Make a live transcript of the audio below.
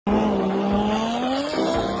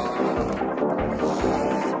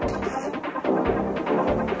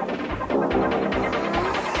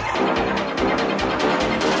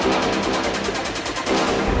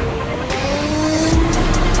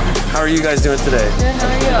are you guys doing today? Good, how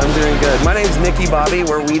are you? I'm doing good. My name's Nikki Bobby.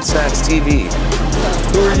 We're Weedsnacks TV.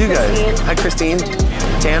 Who are you guys? Hi, Christine.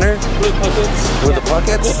 Tanner? We're the Pucketts. We're the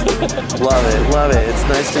Pucketts? Love it, love it. It's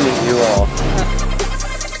nice to meet you all.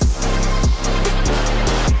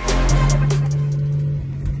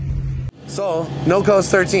 So, No Coast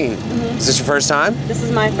 13. Is this your first time? This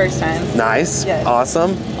is my first time. Nice. Yes.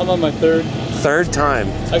 Awesome. I'm on my third. Third time.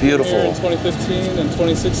 I Beautiful. came here in 2015 and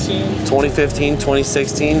 2016. 2015,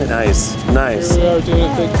 2016. Nice. Nice. Here we are doing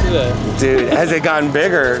it big today. Dude, has it gotten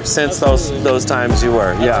bigger since those times you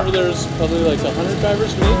were? I remember there was probably like 100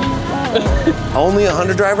 drivers maybe. Only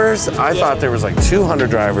 100 drivers? I thought there was like 200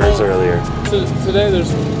 drivers earlier. So today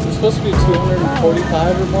there's supposed to be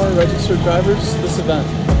 245 or more registered drivers this event.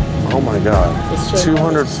 Oh my God,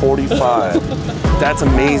 245. That's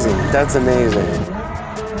amazing. That's amazing.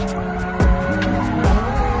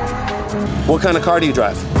 What kind of car do you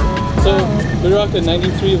drive? So we rock a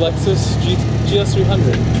 93 Lexus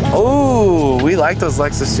GS300. Oh, we like those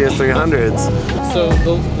Lexus GS300s. So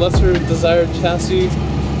the lesser desired chassis,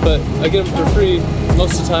 but I get them for free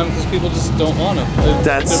most of the time because people just don't want them.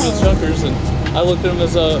 They're just junkers, and I look at them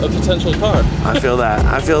as a potential car. I feel that.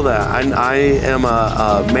 I feel that. I am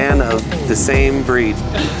a man of the same breed.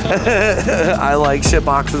 I like shit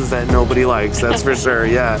boxes that nobody likes. That's for sure.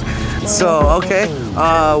 Yeah. So okay.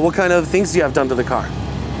 What kind of things do you have done to the car?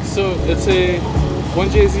 So it's a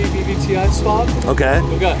 1JZ BBTI swap. Okay.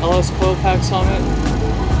 We've got LS coil packs on it.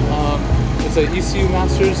 It's a ECU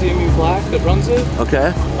Masters EMU Black that runs it.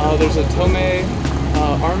 Okay. There's a Tomei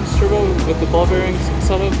arms turbo with the ball bearings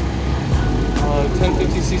setup.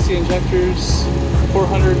 1050cc injectors,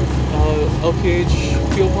 400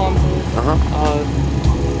 LPH fuel pump.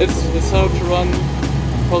 It's set up to run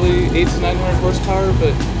probably 800 to 900 horsepower,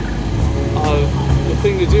 but the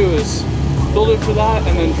thing to do is build it for that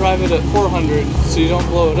and then drive it at 400 so you don't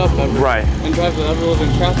blow it up ever. Right. And drive the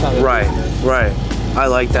ever-living crap out of it. Right, right. I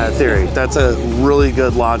like that theory. That's a really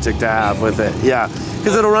good logic to have with it. Yeah,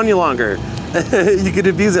 because it'll run you longer. You could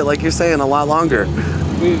abuse it, like you're saying, a lot longer.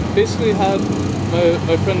 We basically had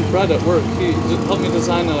my friend Brett at work. He helped me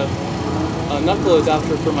design a knuckle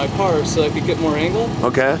adapter for my car so I could get more angle.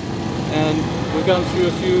 Okay. And we've gone through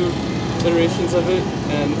a few iterations of it,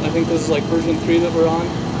 and I think this is like version 3 that we're on.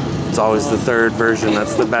 It's always the third version.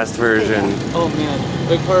 That's the best version. Oh man,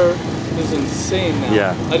 the car is insane now.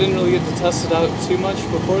 Yeah. I didn't really get to test it out too much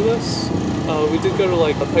before this. We did go to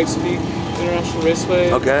like a Pikes Peak International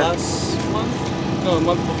Raceway last month. No, a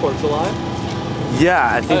month before, July.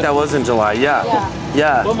 Yeah, I think that was in July. Yeah.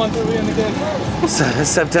 Yeah. What month are we in again?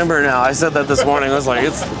 September now. I said that this morning. I was like,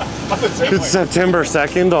 it's September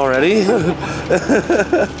 2nd already.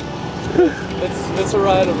 It's a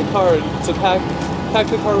ride of a car. To pack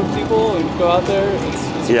the car with people and go out there.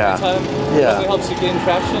 It's a great time. Yeah. It helps you gain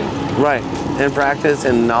traction. Right. And practice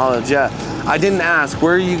and knowledge. Yeah. I didn't ask.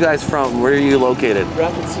 Where are you guys from? Where are you located?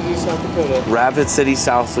 Rapid City, South Dakota. Rapid City,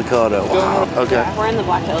 South Dakota. Wow. Okay. Yeah, we're in the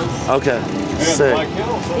Black Hills. Okay. Sick.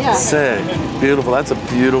 Yeah. Sick. Beautiful. That's a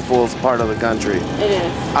beautiful part of the country. It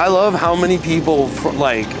is. I love how many people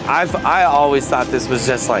like I always thought this was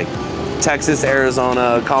just like Texas,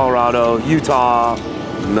 Arizona, Colorado, Utah,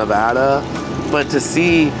 Nevada, but to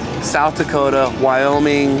see South Dakota,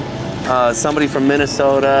 Wyoming, somebody from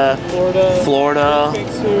Minnesota, Florida,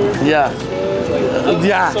 yeah,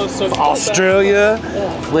 Australia,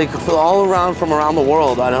 like all around from around the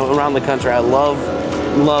world, around the country. I love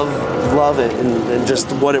it, and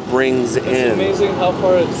just what it brings in. It's amazing how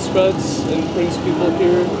far it spreads and brings people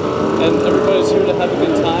here, and everybody's here to have a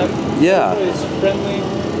good time. Yeah, everybody's friendly.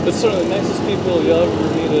 It's some of the nicest people you'll ever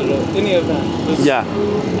meet at any event. An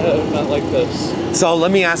event like this. So let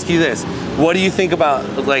me ask you this. What do you think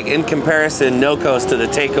about, like, in comparison, No Coast to the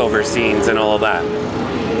takeover scenes and all of that?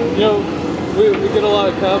 You know, we get a lot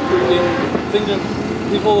of crap for thinking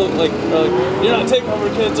people like, are like, you're not takeover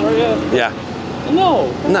kids, are you? Yeah. No.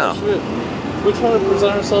 No. We try to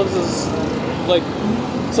present ourselves as, like,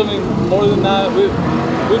 something more than that. We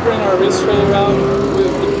bring our race trailer out. We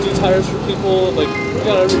do tires for people. Like, we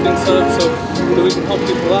got everything set up so we can help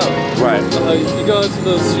people out. Right. You go out to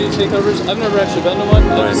those street takeovers. I've never actually been to one.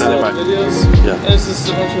 I've just seen all the videos. Yeah. And it's just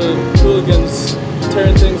a bunch of hooligans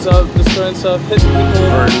tearing things up, destroying stuff, hitting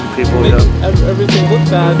people, making everything look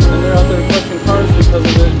bad, and they're out there crushing cars because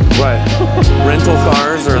of it. Right. Rental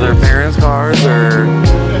cars, or their parents' cars, or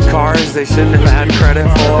cars they shouldn't have had credit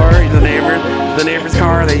for. The neighbor's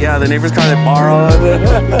car. The neighbor's car they borrowed.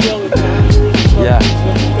 Yeah.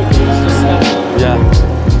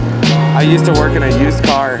 I used to work in a used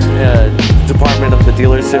car department of the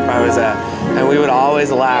dealership I was at, and we would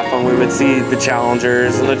always laugh when we would see the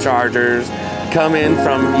Challengers and the Chargers come in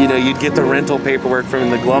from, you know, you'd get the rental paperwork from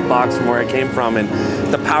the glove box from where it came from, and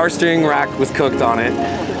the power steering rack was cooked on it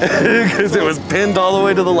because it was pinned all the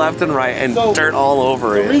way to the left and right and dirt all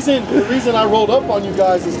over it. The reason I rolled up on you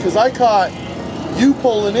guys is because I caught you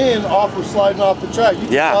pulling in off of sliding off the track. You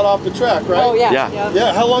just got off the track, right? Oh, yeah.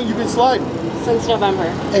 Yeah, how long you been sliding? Since November.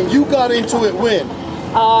 And you got into it when?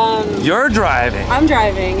 You're driving. I'm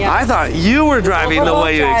driving, yeah. I thought you were driving the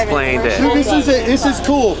way you explained it. Dude, this is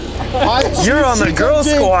cool. You're on the Girl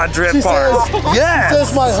Squad drift part. Yes. She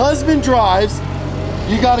says, my husband drives.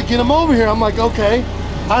 You got to get him over here. I'm like, okay.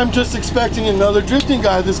 I'm just expecting another drifting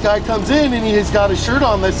guy. This guy comes in and he's got a shirt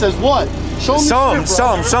on that says what? Show him.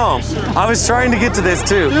 I was trying to get to this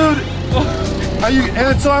too. Dude,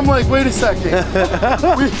 and so I'm like, wait a second.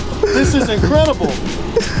 This is incredible.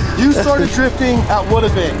 You started drifting at what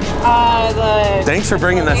event? Thanks for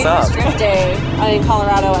bringing this up. Drift Day in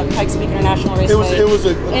Colorado at Pikes Peak International Raceway. It was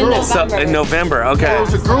a girls. In November, okay. Yeah, it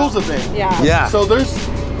was a girls event. Yeah. So there's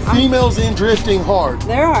females in drifting hard.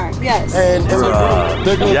 There are, yes. And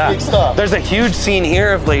they're doing big stuff. There's a huge scene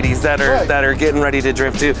here of ladies that are getting ready to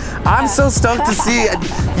drift too. I'm so stoked to see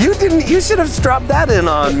it. You should have dropped that in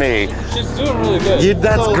on me. She's doing really good.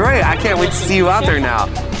 That's great. I can't wait to see you out there now.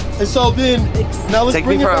 And so then, now let's take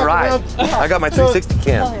bring me it for back a ride. around. I got my 360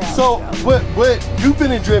 cam. So what you've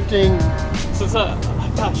been in drifting? Since I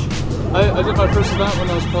did my first event when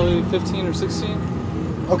I was probably 15 or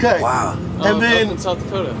 16. Okay. Wow. And then up in South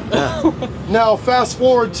Dakota. Now fast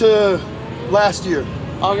forward to last year.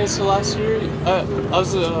 August of last year, I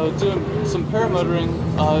was doing some paramotoring.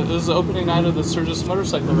 It was the opening night of the Sturgis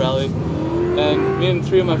Motorcycle Rally, and me and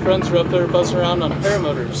 3 of my friends were up there buzzing around on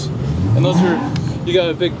paramotors. And those are, you got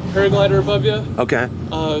a big paraglider above you. Okay.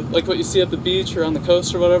 Like what you see at the beach or on the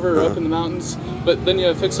coast or whatever, or up in the mountains. But then you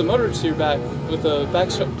affix a motor to your back with the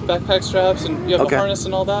backpack straps, and you have a harness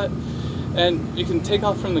and all that. And you can take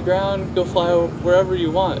off from the ground, go fly wherever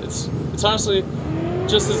you want. It's honestly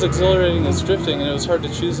just as exhilarating as drifting, and it was hard to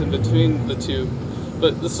choose in between the two.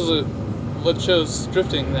 But this is what shows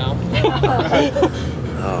drifting now.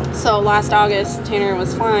 So last August, Tanner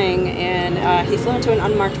was flying, and he flew into an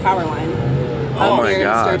unmarked power line up here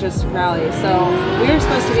in Sturgis Rally. So we were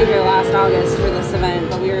supposed to be here last August for this event,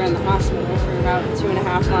 but we were in the hospital for about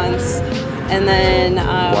 2.5 months. And then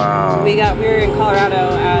we were in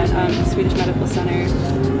Colorado at the Swedish Medical Center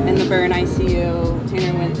in the burn ICU.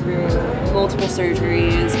 Tanner went through multiple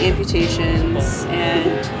surgeries, amputations,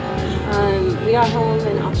 and we got home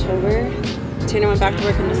in October. Tanner went back to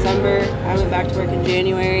work in December. I went back to work in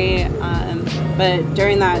January. But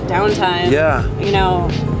during that downtime, you know,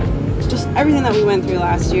 just everything that we went through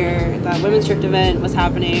last year, that women's drift event was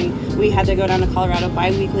happening. We had to go down to Colorado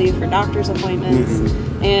bi-weekly for doctor's appointments.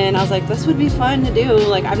 And I was like, this would be fun to do.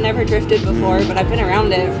 Like, I've never drifted before, but I've been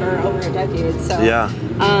around it for over a decade. So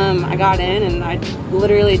I got in, and I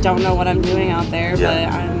literally don't know what I'm doing out there, but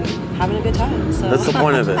I'm having a good time. So that's the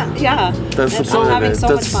point of it. That's the point of it. I'm having so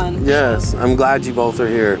much fun. Yes, I'm glad you both are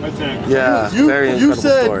here. Yeah, very incredible you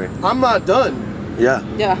said, story. I'm not done.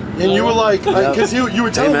 Yeah. And you were like, because you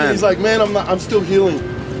were telling me, he's like, man, I'm still healing.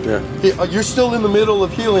 Yeah. You're still in the middle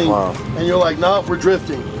of healing. Wow. And you're like, nah, we're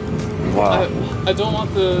drifting. Wow. I don't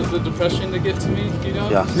want the depression to get to me, you know?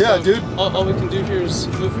 Yeah, so dude. All we can do here is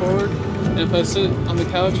move forward. And if I sit on the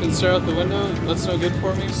couch and stare out the window, that's no good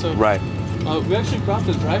for me. So we actually brought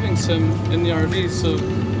the driving sim in the RV, so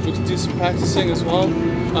we can do some practicing as well.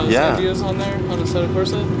 There's ideas on there on a set of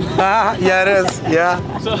Corsa. Yeah, it is.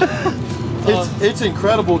 Yeah. So, it's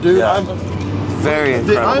incredible, dude. I'm very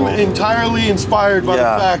incredible. I'm entirely inspired by the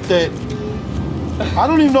fact that I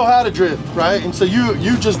don't even know how to drift, right? And so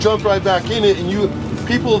you just jumped right back in it, and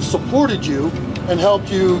people have supported you and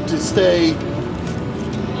helped you to stay.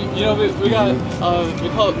 You know, we got we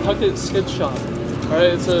call it Puckett Skid Shop. All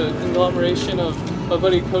right, it's a conglomeration of my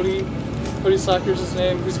buddy Cody. Cody Slacker's his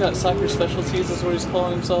name. He's got Slacker Specialties, is what he's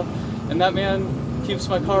calling himself, and that man keeps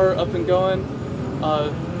my car up and going.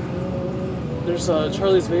 There's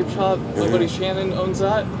Charlie's Vape Shop. My buddy Shannon owns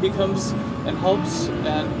that. He comes and helps,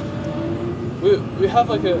 and we have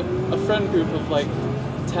like a friend group of like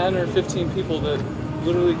 10 or 15 people that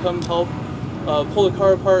literally come help pull the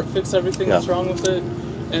car apart, fix everything that's wrong with it,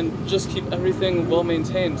 and just keep everything well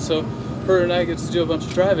maintained. So her and I get to do a bunch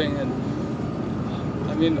of driving, and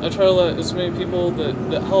I mean, I try to let as many people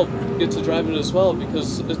that help get to drive it as well,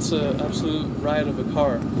 because it's an absolute ride of a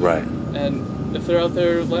car. Right. And if they're out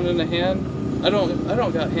there lending a hand, I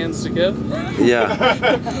don't got hands to give. Yeah.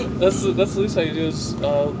 That's the least I can do is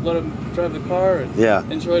let them drive the car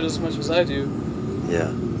and enjoy it as much as I do.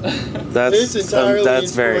 Yeah.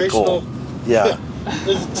 That's very cool. Yeah.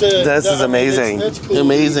 This is amazing. That's cool.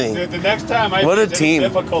 Amazing. The next time I what a face team.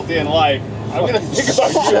 difficulty in life, I'm gonna think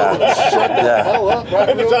about you. Shut the hell up,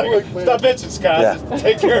 right? Real quick, man. Stop bitching, Scott. Just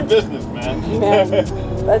take care of business, man.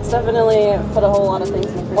 That's definitely put a whole lot of things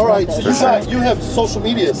in perspective. All right, so you have social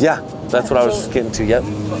medias. Yeah, that's what I was just getting to. Yep.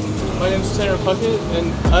 My name's Tanner Puckett,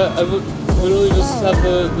 and I literally just have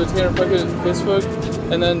the Tanner Puckett Facebook,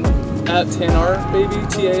 and then at Tanner Baby,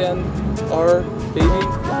 TANR Baby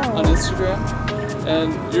on Instagram,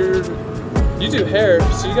 and you do hair,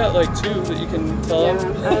 so you got like 2 that you can tell them.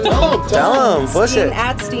 Tell them, push Steen, it.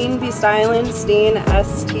 At Steen Be Stylin', Steen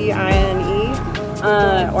STINE,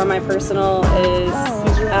 or my personal is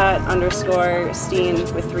at _ Steen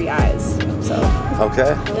with 3 eyes. So.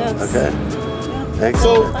 Okay. Yes. Okay. Yeah.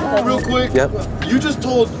 So real quick, Yep. you just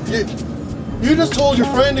told your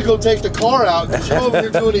friend to go take the car out and you're over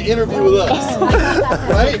here doing an interview with us,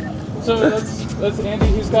 right? So that's Andy.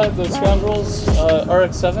 He's got the Scoundrels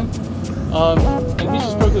RX-7, and he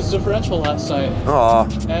just broke his differential last night. Aw.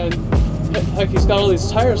 And heck, he's got all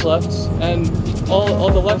these tires left, and all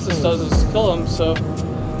the Lexus does is kill him. So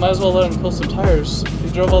might as well let him kill some tires. He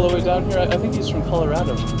drove all the way down here. I think he's from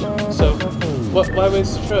Colorado. So why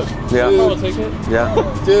waste the trip? Yeah. I'll take it. Yeah.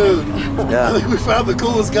 Dude, Yeah. I think we found the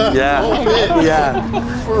coolest guy. Yeah. In the whole bit.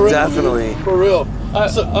 Yeah. For real. Definitely. For real.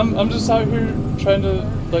 I'm just out here trying to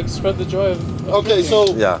like spread the joy of Okay, so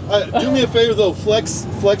Yeah. do me a favor though, flex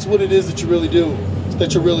what it is that you really do,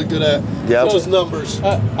 that you're really good at. Yep. Just numbers.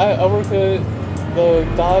 I work at the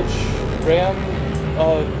Dodge Ram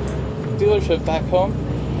dealership back home,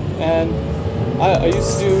 and I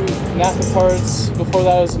used to do NAFTA parts. Before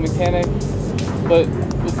that I was a mechanic, but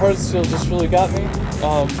the parts field just really got me.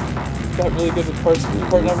 Got really good with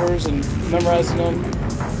part numbers and memorizing them.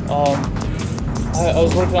 I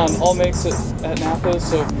was working on all makes at NAFTA,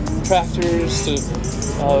 so tractors to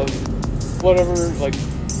whatever, like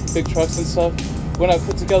big trucks and stuff. When I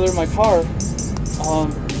put together my car,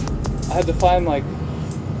 I had to find like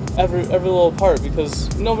every little part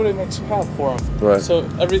because nobody makes crap for them. Right. So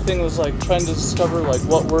everything was like trying to discover like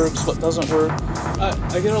what works, what doesn't work.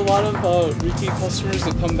 I get a lot of repeat customers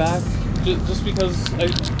that come back just because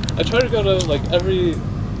I try to go to like every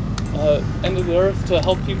end of the earth to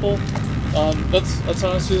help people. That's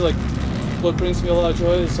honestly like what brings me a lot of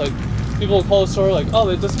joy. Is like people will call the store like, oh,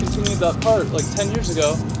 they discontinued that part like 10 years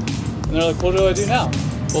ago, and they're like, what do I do now?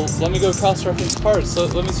 Well, let me go cross-reference parts.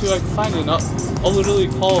 Let me see what I can find you. And I'll literally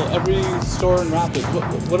call every store in Rapid,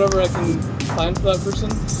 whatever I can find for that person,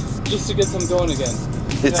 just to get them going again.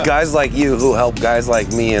 It's guys like you who help guys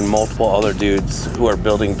like me and multiple other dudes who are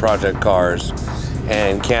building project cars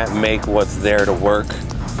and can't make what's there to work.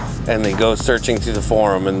 And they go searching through the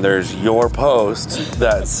forum and there's your post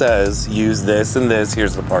that says, use this and this,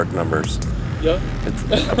 here's the part numbers. Yep.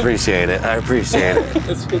 I appreciate it. I appreciate it.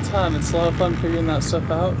 It's a good time. It's a lot of fun figuring that stuff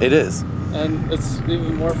out. It is. And it's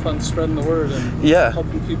even more fun spreading the word and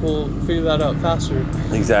helping people figure that out faster.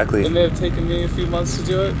 Exactly. It may have taken me a few months to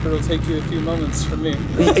do it, but it'll take you a few moments for me.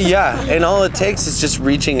 Yeah, and all it takes is just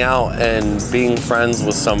reaching out and being friends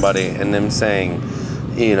with somebody and them saying,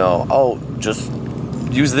 you know, oh, just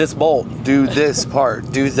use this bolt, do this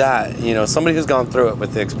part, do that. You know, somebody who's gone through it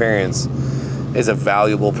with the experience is a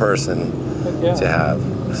valuable person to have.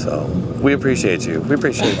 So we appreciate you. We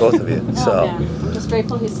appreciate both of you. So I'm just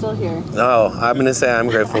grateful he's still here. Oh, I'm gonna say I'm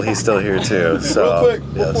grateful he's still here too. So real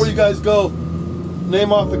quick, before you guys go,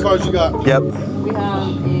 name off the cars you got. Yep. We have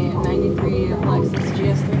a 93 Lexus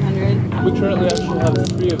GS300. We currently actually have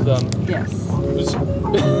 3 of them. Yes.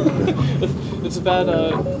 It's a bad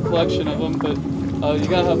collection of them, but you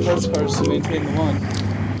gotta have parts cars to maintain the one.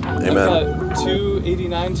 Amen. I've got 2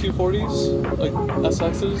 89 240s, like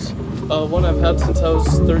SXs. One I've had since I was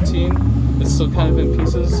 13. It's still kind of in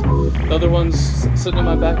pieces. The other one's sitting in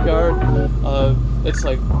my backyard. It's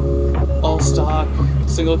like all stock,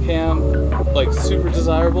 single cam, like super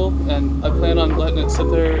desirable, and I plan on letting it sit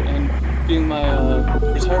there and being my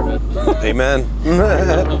retirement. Amen.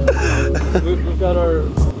 We've got our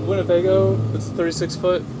Winnebago. It's 36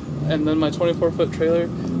 foot, and then my 24-foot trailer.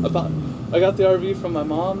 I got the RV from my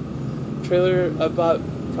mom. Trailer I bought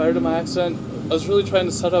prior to my accident. I was really trying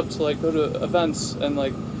to set up to like go to events and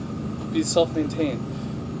like be self-maintained.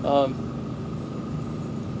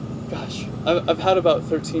 Gosh, I've had about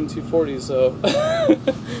 13 240s though.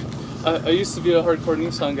 I used to be a hardcore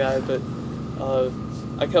Nissan guy, but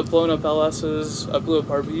I kept blowing up LSs. I blew up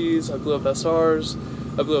RVs. I blew up SRs.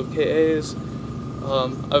 I blew up KAs.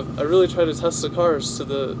 I really try to test the cars to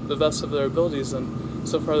the best of their abilities, and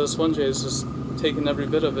so far this 1J is just taking every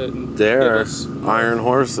bit of it. And They're iron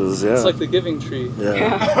horses, yeah. It's like the giving tree.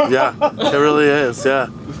 Yeah, yeah, it really is, yeah.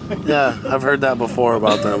 Yeah, I've heard that before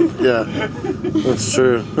about them. Yeah, that's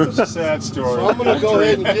true. It's a sad story. So I'm gonna go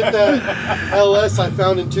ahead and get that LS I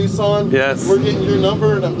found in Tucson. Yes. We're getting your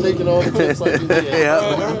number, and I'm taking all the tips I can get. Yeah.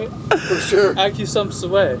 All right. For sure. Aki sumps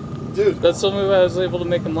away. Dude. That's the only way I was able to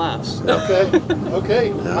make him last. Okay.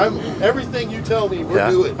 Okay. I'm everything you tell me, we're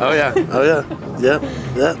doing. Oh yeah. Oh yeah. Yep.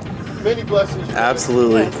 Yep. Many blessings.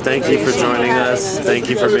 Absolutely. Thank you for joining us. Thank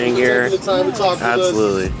you for being here. Taking the time to talk with us.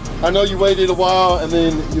 Absolutely. I know you waited a while and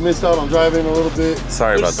then you missed out on driving a little bit.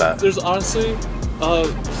 Sorry about that. There's honestly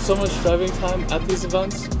so much driving time at these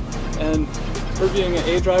events, and for being an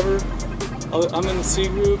A driver, I'm in the C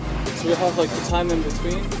group, so we have like the time in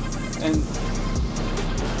between, and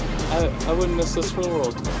I wouldn't miss this for the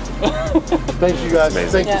world. Thank you guys.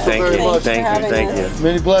 Amazing. Thank you so very much. Thank you.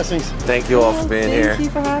 Many blessings. Thank you all for being here. Thank you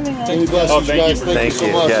for having us. Many blessings, guys. Thank you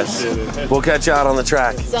so much. Yes. We'll catch you out on the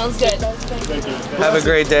track. Sounds good. Thank you. Have a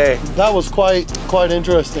great day. That was quite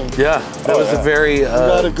interesting. Yeah, that was a very We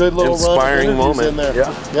got a good little inspiring run of moment. in there.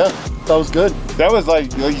 Yeah. Yeah, that was good. That was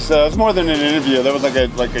like you said, it was more than an interview. That was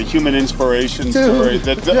like a human inspiration story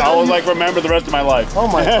that I will like remember the rest of my life. Oh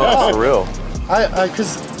my That's God. for real.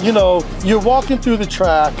 Because, you know, you're walking through the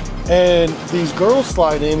track and these girls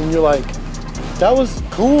slide in and you're like, that was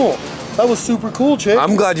cool. That was super cool, chick.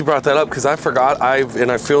 I'm glad you brought that up because I forgot. I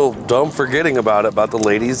feel dumb forgetting about the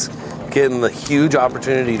ladies getting the huge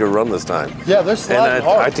opportunity to run this time. Yeah, they're sliding And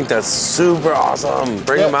hard. I think that's super awesome.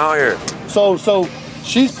 Bring them out here. So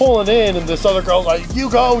she's pulling in and this other girl's like, you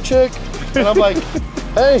go, chick. And I'm like,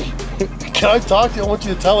 hey, can I talk to you? I want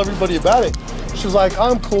you to tell everybody about it. She's like,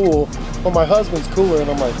 I'm cool, but my husband's cooler. And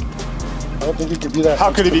I'm like, I don't think he could be that.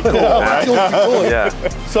 How could he be cool? Right? Yeah.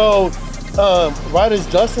 So right as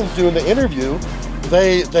Dustin's doing the interview,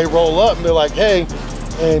 they roll up and they're like, hey,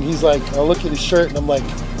 and he's like, I look at his shirt and I'm like,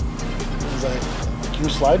 he's like, you're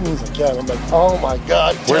sliding? He's like, yeah. And I'm like, oh my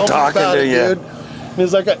God, We're talking to you. dude. And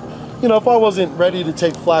he's like, you know, if I wasn't ready to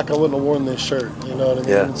take flack, I wouldn't have worn this shirt. You know what I mean?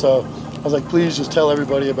 Yeah. And so I was like, please just tell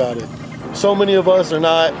everybody about it. So many of us are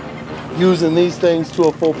not using these things to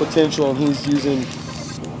a full potential, and he's using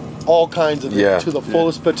all kinds of it to the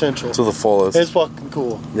fullest potential. To the fullest. It's fucking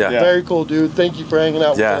cool. Yeah. Very cool, dude. Thank you for hanging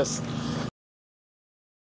out with us.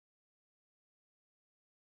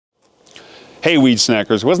 Hey, Weed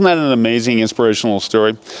Snackers, wasn't that an amazing, inspirational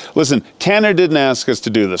story? Listen, Tanner didn't ask us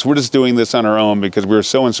to do this. We're just doing this on our own because we were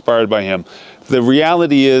so inspired by him. The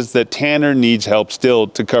reality is that Tanner needs help still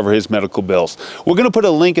to cover his medical bills. We're going to put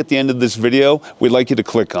a link at the end of this video we'd like you to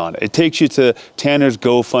click on. It takes you to Tanner's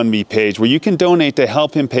GoFundMe page where you can donate to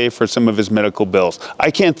help him pay for some of his medical bills.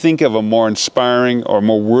 I can't think of a more inspiring or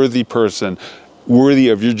more worthy person worthy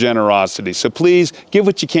of your generosity. So please give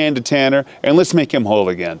what you can to Tanner and let's make him whole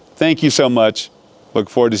again. Thank you so much. Look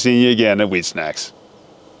forward to seeing you again at Weedsnacks.